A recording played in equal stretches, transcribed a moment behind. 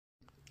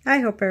I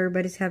hope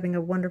everybody's having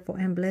a wonderful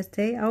and blessed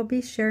day. I'll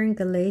be sharing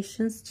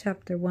Galatians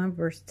chapter 1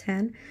 verse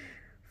 10.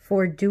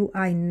 For do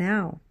I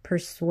now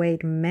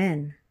persuade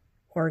men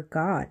or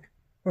God,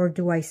 or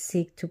do I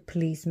seek to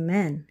please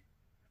men?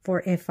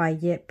 For if I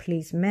yet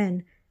please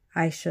men,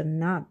 I shall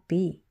not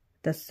be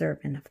the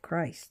servant of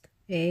Christ.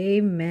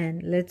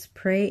 Amen. Let's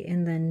pray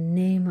in the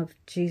name of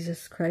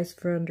Jesus Christ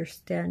for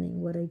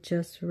understanding what I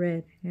just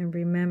read. And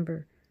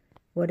remember,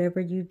 whatever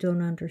you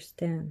don't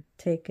understand,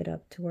 take it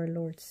up to our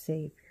Lord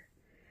Savior.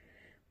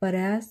 But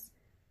as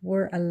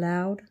we're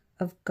allowed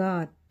of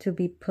God to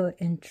be put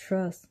in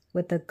trust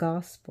with the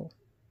gospel,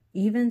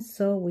 even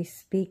so we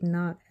speak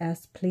not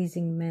as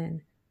pleasing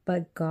men,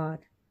 but God,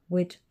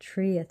 which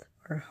trieth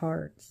our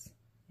hearts.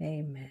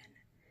 Amen.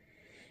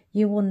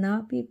 You will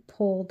not be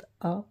pulled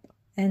up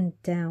and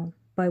down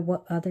by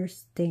what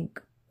others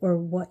think or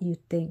what you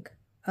think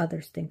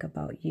others think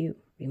about you.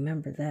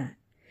 Remember that.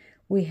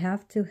 We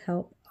have to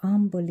help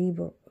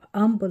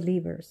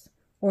unbelievers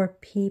or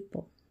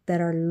people that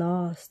are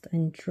lost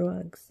in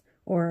drugs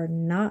or are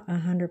not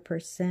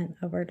 100%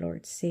 of our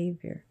Lord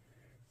Savior.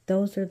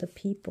 Those are the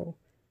people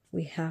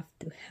we have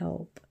to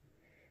help.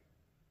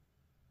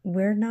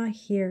 We're not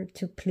here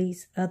to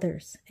please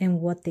others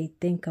and what they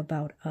think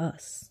about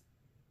us.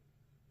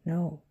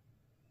 No.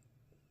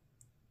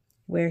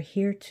 We're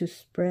here to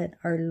spread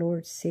our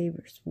Lord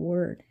Savior's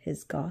word,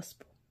 his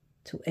gospel,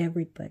 to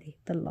everybody,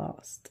 the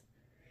lost.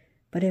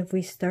 But if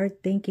we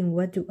start thinking,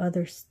 what do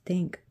others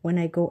think when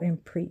I go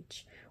and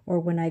preach or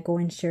when I go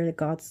and share the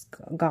God's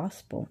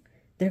gospel,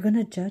 they're going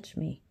to judge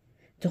me.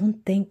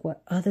 Don't think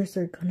what others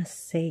are going to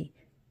say.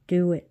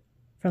 Do it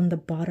from the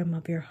bottom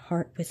of your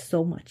heart with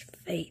so much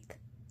faith.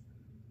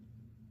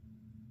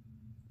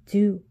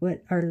 Do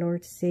what our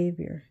Lord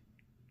Savior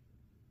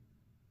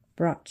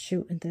brought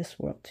you in this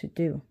world to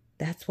do.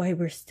 That's why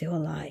we're still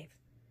alive,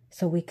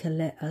 so we can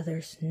let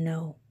others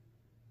know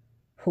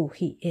who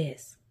he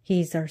is.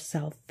 He's our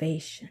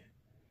salvation.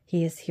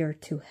 He is here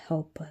to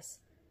help us.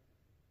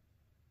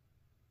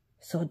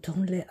 So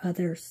don't let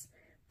others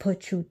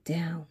put you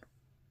down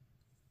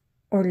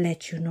or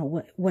let you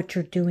know what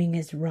you're doing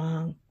is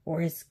wrong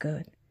or is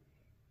good.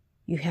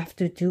 You have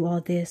to do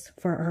all this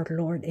for our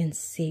Lord and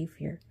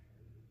Savior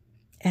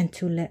and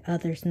to let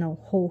others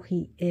know who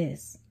he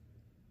is.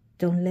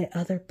 Don't let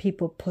other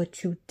people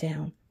put you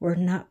down. We're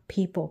not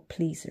people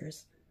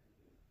pleasers.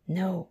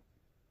 No.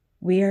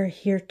 We are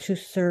here to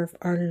serve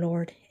our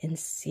Lord and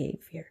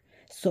Savior,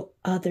 so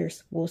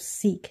others will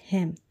seek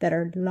him that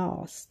are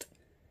lost.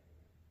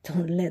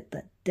 Don't let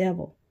the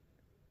devil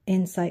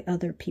inside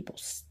other people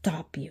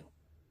stop you.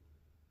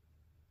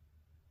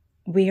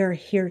 We are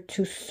here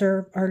to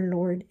serve our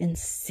Lord and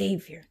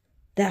Savior.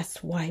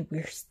 That's why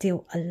we're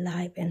still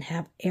alive and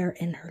have air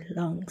in our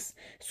lungs,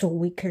 so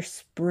we can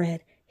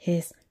spread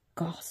his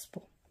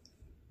gospel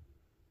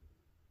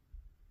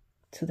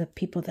to the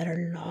people that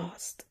are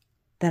lost,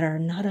 that are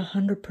not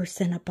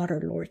 100% about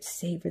our Lord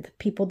Savior, the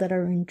people that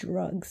are in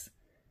drugs.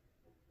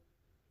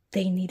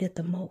 They need it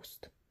the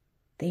most.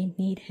 They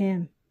need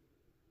him.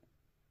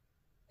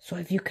 So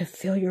if you can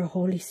feel your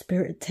Holy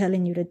Spirit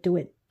telling you to do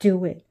it,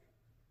 do it.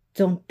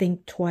 Don't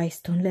think twice.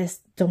 Don't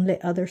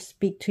let others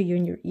speak to you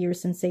in your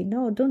ears and say,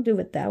 no, don't do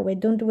it that way.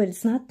 Don't do it.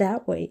 It's not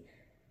that way.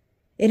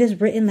 It is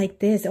written like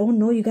this. Oh,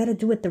 no, you got to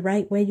do it the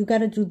right way. You got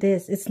to do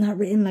this. It's not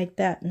written like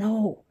that.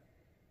 No.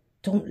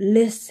 Don't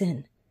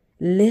listen.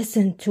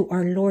 Listen to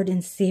our Lord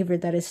and Savior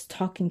that is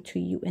talking to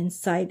you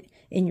inside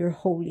in your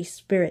Holy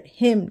Spirit.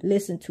 Him,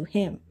 listen to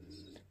him.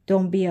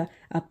 Don't be a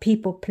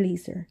people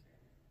pleaser.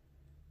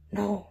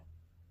 No.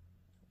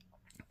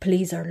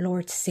 Please our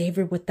Lord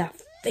Savior with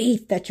that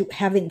faith that you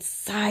have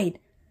inside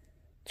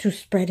to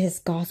spread his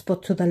gospel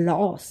to the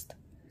lost.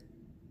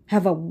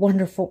 Have a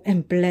wonderful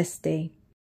and blessed day.